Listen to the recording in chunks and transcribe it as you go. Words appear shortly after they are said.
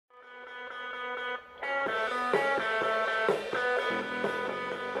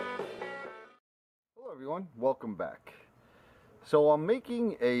Hello everyone, welcome back. So I'm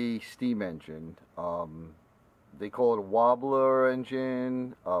making a steam engine. They call it a wobbler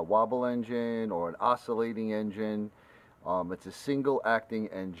engine, a wobble engine, or an oscillating engine. It's a single acting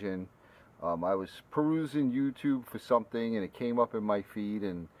engine. I was perusing YouTube for something and it came up in my feed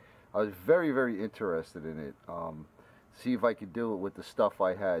and I was very interested in it. See if I could do it with the stuff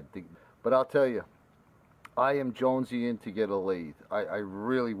I had. But I'll tell you, I am jonesying to get a lathe. I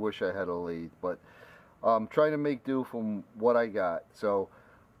really wish I had a lathe, but I'm trying to make do from what I got. So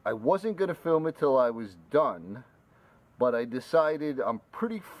I wasn't going to film it till I was done, but I decided I'm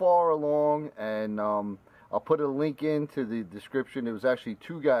pretty far along, and I'll put a link into the description. It was actually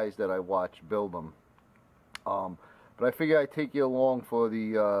two guys that I watched build them. But I figure I'd take you along for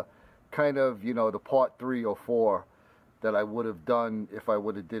the kind of, you know, the part 3 or 4 that I would have done if I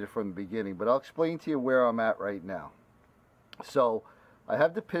would have did it from the beginning. But I'll explain to you where I'm at right now. So I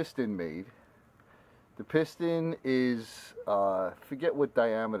have the piston made. The piston is, forget what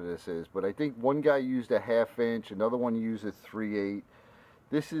diameter this is, but I think one guy used a 1/2 inch, another one used a 3/8.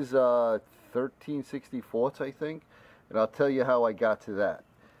 This is 13/64, I think, and I'll tell you how I got to that.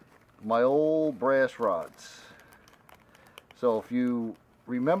 My old brass rods. So if you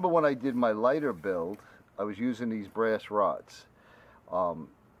remember when I did my lighter build, I was using these brass rods.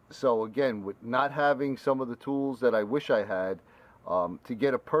 So again, with not having some of the tools that I wish I had, to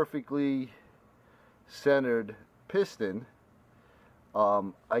get a perfectly centered piston,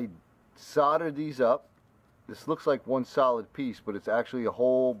 I soldered these up. This looks like one solid piece, but it's actually a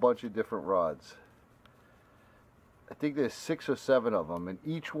whole bunch of different rods. I think there's 6 or 7 of them, and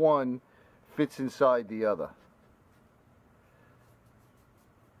each one fits inside the other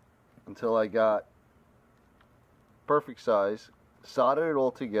until I got perfect size. Soldered it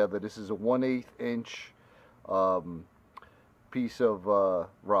all together. This is a 1/8 inch piece of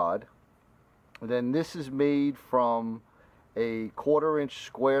rod. And then this is made from a 1/4 inch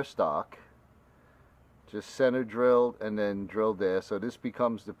square stock, just center drilled and then drilled there. So this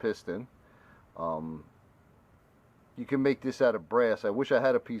becomes the piston. You can make this out of brass. I wish I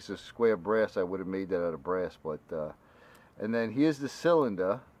had a piece of square brass. I would have made that out of brass. But and then here's the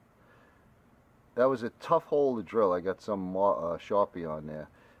cylinder. That was a tough hole to drill. I got some Sharpie on there.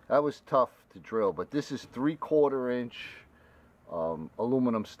 That was tough to drill. But this is 3/4 inch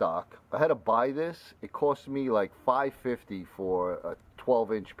aluminum stock. I had to buy this. It cost me like $5.50 for a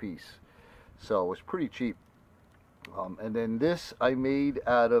 12-inch piece, so it was pretty cheap. And then this I made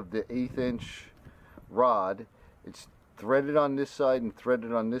out of the 1/8 inch rod. It's threaded on this side and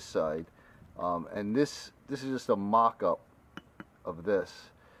threaded on this side, and this is just a mock-up of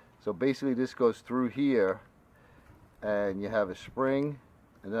this. So basically this goes through here and you have a spring,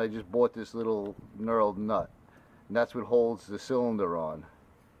 and then I just bought this little knurled nut. And that's what holds the cylinder on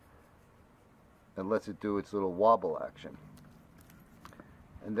and lets it do its little wobble action.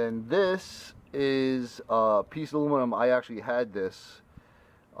 And then this is a piece of aluminum. I actually had this,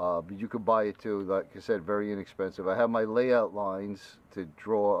 but you could buy it too. Like I said, very inexpensive. I have my layout lines to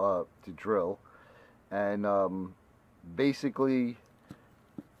draw, to drill, and basically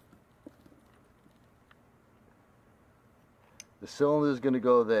the cylinder is going to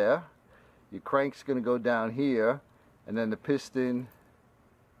go there. Your crank's going to go down here, and then the piston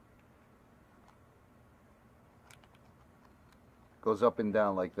goes up and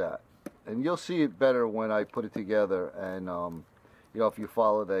down like that. And you'll see it better when I put it together, and you know, if you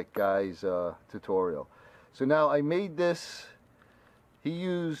follow that guy's tutorial. So now I made this. He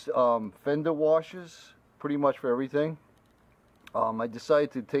used fender washers pretty much for everything. I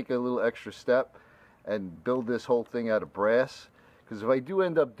decided to take a little extra step and build this whole thing out of brass, because if I do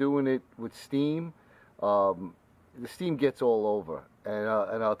end up doing it with steam, the steam gets all over,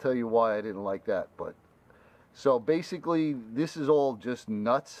 and I'll tell you why I didn't like that. But so basically this is all just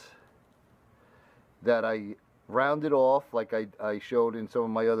nuts that I rounded off like I showed in some of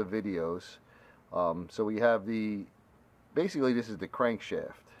my other videos. So we have basically this is the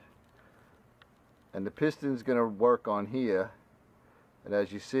crankshaft, and the piston's gonna work on here, and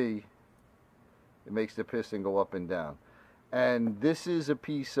as you see, it makes the piston go up and down. And this is a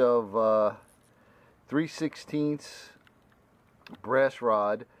piece of 3/16 brass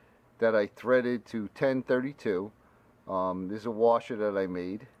rod that I threaded to 1032. There's a washer that I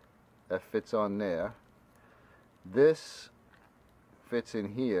made that fits on there. This fits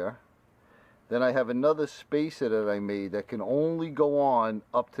in here. Then I have another spacer that I made that can only go on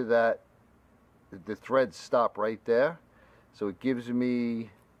up to that. The threads stop right there, so it gives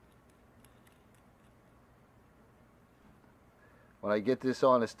me, when I get this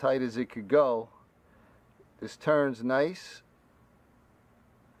on as tight as it could go, This turns nice,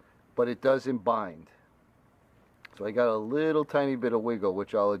 but it doesn't bind. So I got a little tiny bit of wiggle,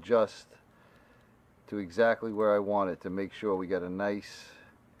 which I'll adjust to exactly where I want it to make sure we get a nice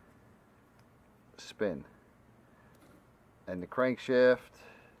spin. And the crankshaft,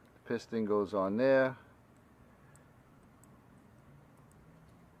 the piston goes on there.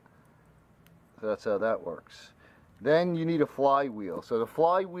 So that's how that works. Then you need a flywheel. So the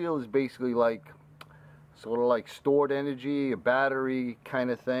flywheel is basically like sort of like stored energy, a battery kind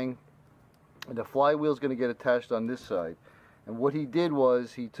of thing. And the flywheel is going to get attached on this side. And what he did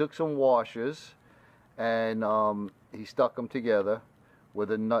was he took some washers and he stuck them together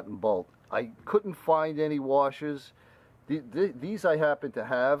with a nut and bolt. I couldn't find any washers. These I happen to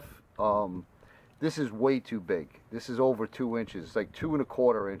have. This is way too big. This is over 2 inches. It's like 2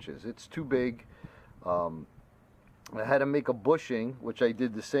 1/4 inches. It's too big. I had to make a bushing, which I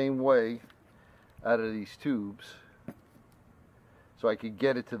did the same way out of these tubes, so I could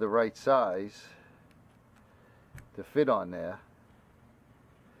get it to the right size to fit on there.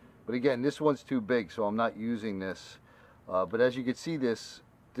 But again, this one's too big, so I'm not using this. But as you can see, this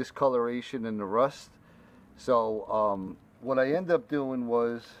discoloration and the rust. So what I ended up doing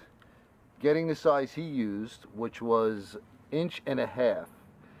was getting the size he used, which was 1.5 inches.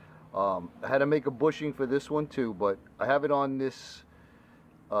 I had to make a bushing for this one too, but I have it on this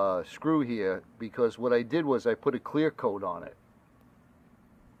screw here because what I did was I put a clear coat on it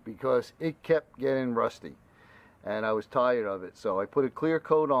because it kept getting rusty and I was tired of it. So I put a clear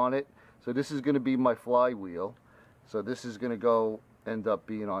coat on it. So this is going to be my flywheel. So this is going to end up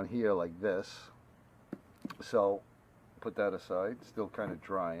being on here like this. So put that aside, still kind of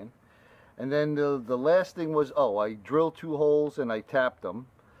drying. And then the last thing was, I drilled 2 holes and I tapped them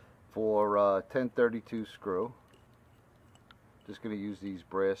for 1032 screw. Just going to use these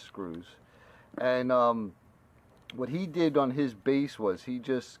brass screws. And what he did on his base was he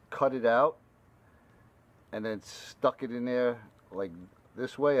just cut it out and then stuck it in there like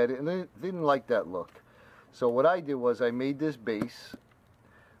this way. I didn't like that look. So what I did was I made this base.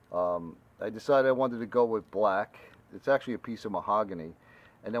 I decided I wanted to go with black. It's actually a piece of mahogany.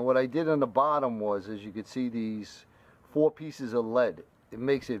 And then what I did on the bottom was, as you can see, these 4 pieces of lead. It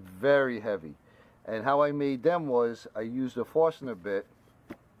makes it very heavy. And how I made them was I used a Forstner bit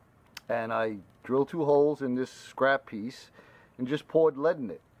and I drilled 2 holes in this scrap piece and just poured lead in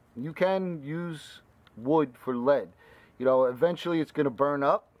it. You can use wood for lead. You know, eventually it's going to burn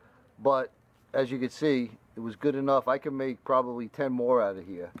up, but as you can see, it was good enough. I can make probably 10 more out of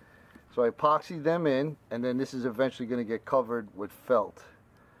here. So I epoxied them in, and then this is eventually going to get covered with felt.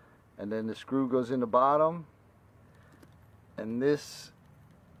 And then the screw goes in the bottom, and this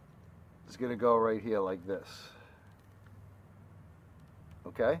is going to go right here like this.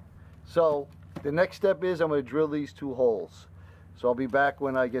 Okay? So the next step is I'm going to drill these 2 holes. So I'll be back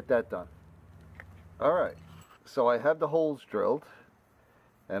when I get that done. Alright, so I have the holes drilled,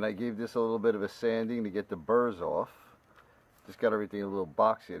 and I gave this a little bit of a sanding to get the burrs off. Just got everything in a little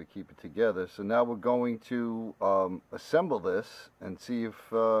box here to keep it together. So now we're going to assemble this and see if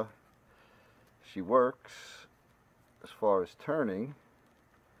she works as far as turning.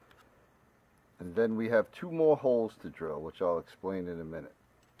 And then we have 2 more holes to drill, which I'll explain in a minute.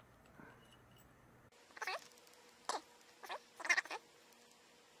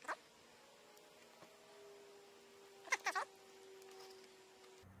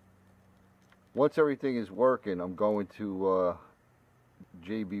 Once everything is working, I'm going to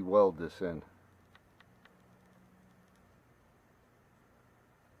JB weld this in.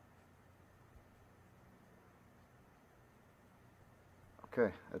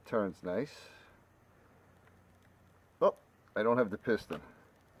 Okay, that turns nice. Oh, I don't have the piston.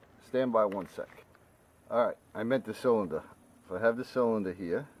 Stand by 1 sec. Alright, I meant the cylinder. So I have the cylinder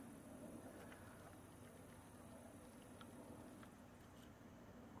here.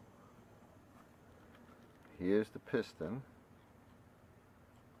 Here's the piston.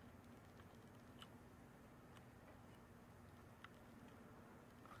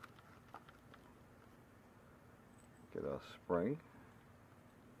 Get a spring.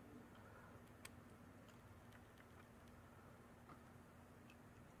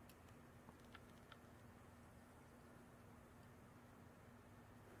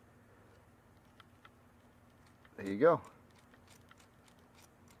 There you go.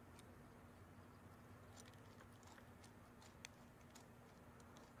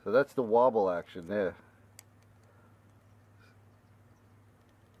 So that's the wobble action there.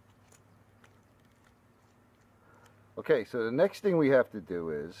 Okay, so the next thing we have to do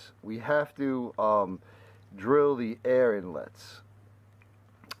is we have to drill the air inlets.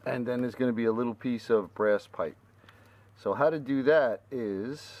 and then there's going to be a little piece of brass pipe. So how to do that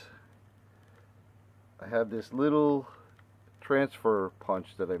is, I have this little transfer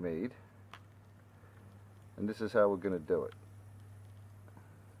punch that I made, and this is how we're going to do it.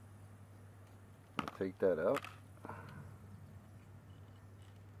 I'll take that out.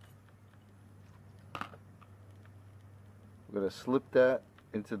 We're going to slip that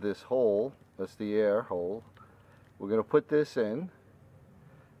into this hole. That's the air hole. We're going to put this in,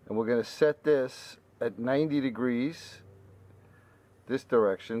 and we're going to set this at 90 degrees this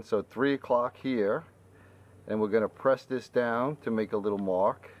direction, so 3 o'clock here, and we're going to press this down to make a little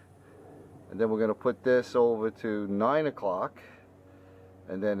mark, and then we're going to put this over to 9 o'clock,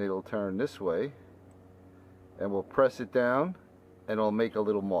 and then it'll turn this way, and we'll press it down and it'll make a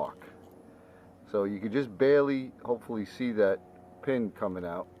little mark. So you can just barely hopefully see that pin coming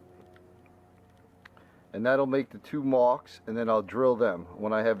out, and that'll make the 2 marks, and then I'll drill them.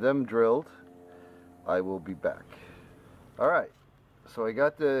 When I have them drilled, I will be back. Alright, so I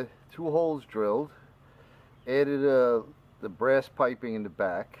got the 2 holes drilled, added the brass piping in the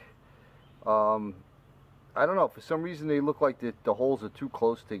back. I don't know, for some reason they look like the holes are too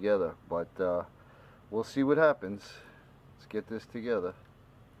close together, but we'll see what happens. Let's get this together.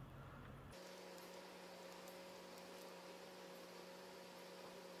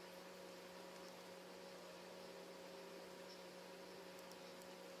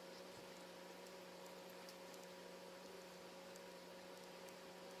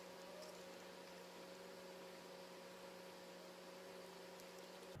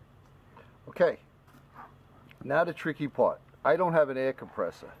 Okay, now the tricky part. I don't have an air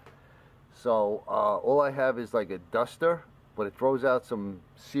compressor, so all I have is like a duster, but it throws out some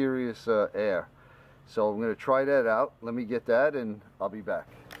serious air. So I'm going to try that out. Let me get that and I'll be back.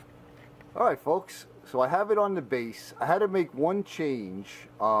 Alright folks, so I have it on the base. I had to make one change.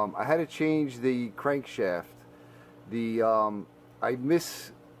 I had to change the crankshaft. I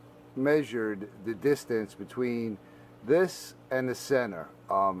mismeasured the distance between this and the center.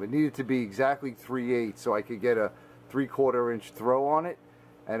 It needed to be exactly 3/8 so I could get a 3/4 inch throw on it,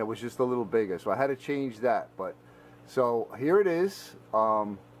 and it was just a little bigger, so I had to change that. But so here it is.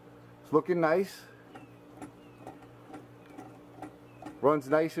 It's looking nice, runs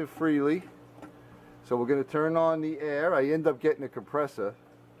nice and freely. So we're going to turn on the air. I end up getting a compressor,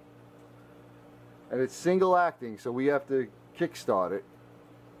 and it's single acting, so we have to kick start it.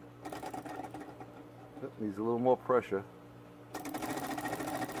 Needs a little more pressure.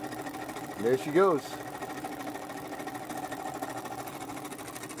 There she goes.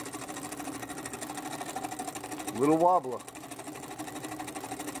 Little wobbler.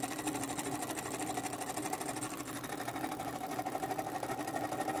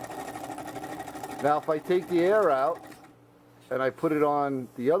 Now if I take the air out and I put it on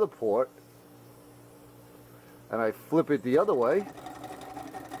the other port and I flip it the other way,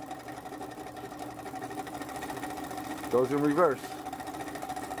 it goes in reverse.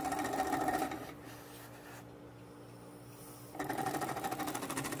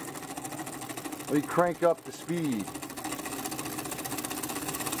 Let me crank up the speed.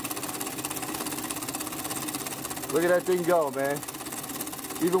 Look at that thing go, man.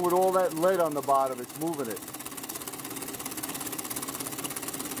 Even with all that lead on the bottom, it's moving it.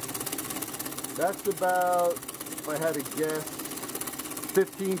 That's about, if I had to guess,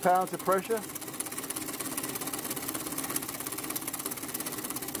 15 pounds of pressure.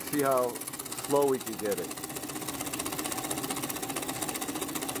 See how slow we can get it.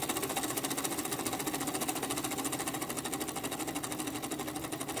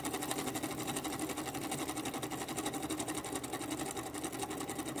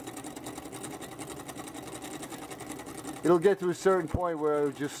 It'll get to a certain point where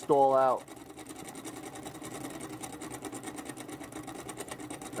it'll just stall out.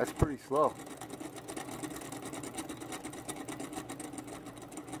 That's pretty slow.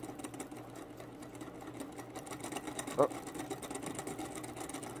 Oh.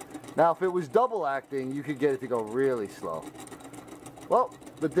 Now if it was double acting, you could get it to go really slow. Well,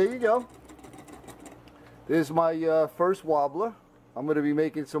 but there you go. There's my first wobbler. I'm going to be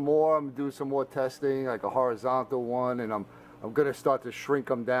making some more. I'm doing some more testing, like a horizontal one, and I'm going to start to shrink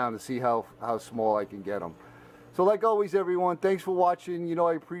them down to see how small I can get them. So like always, everyone, thanks for watching. You know,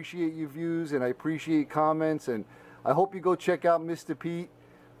 I appreciate your views and I appreciate comments, and I hope you go check out Mr. Pete.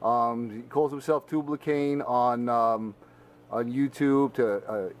 He calls himself Tublicane on YouTube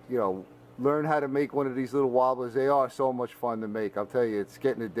to you know, learn how to make one of these little wobblers. They are so much fun to make. I'll tell you, it's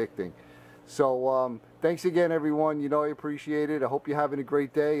getting addicting. So thanks again, everyone. You know I appreciate it. I hope you're having a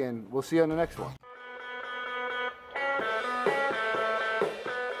great day, and we'll see you on the next one.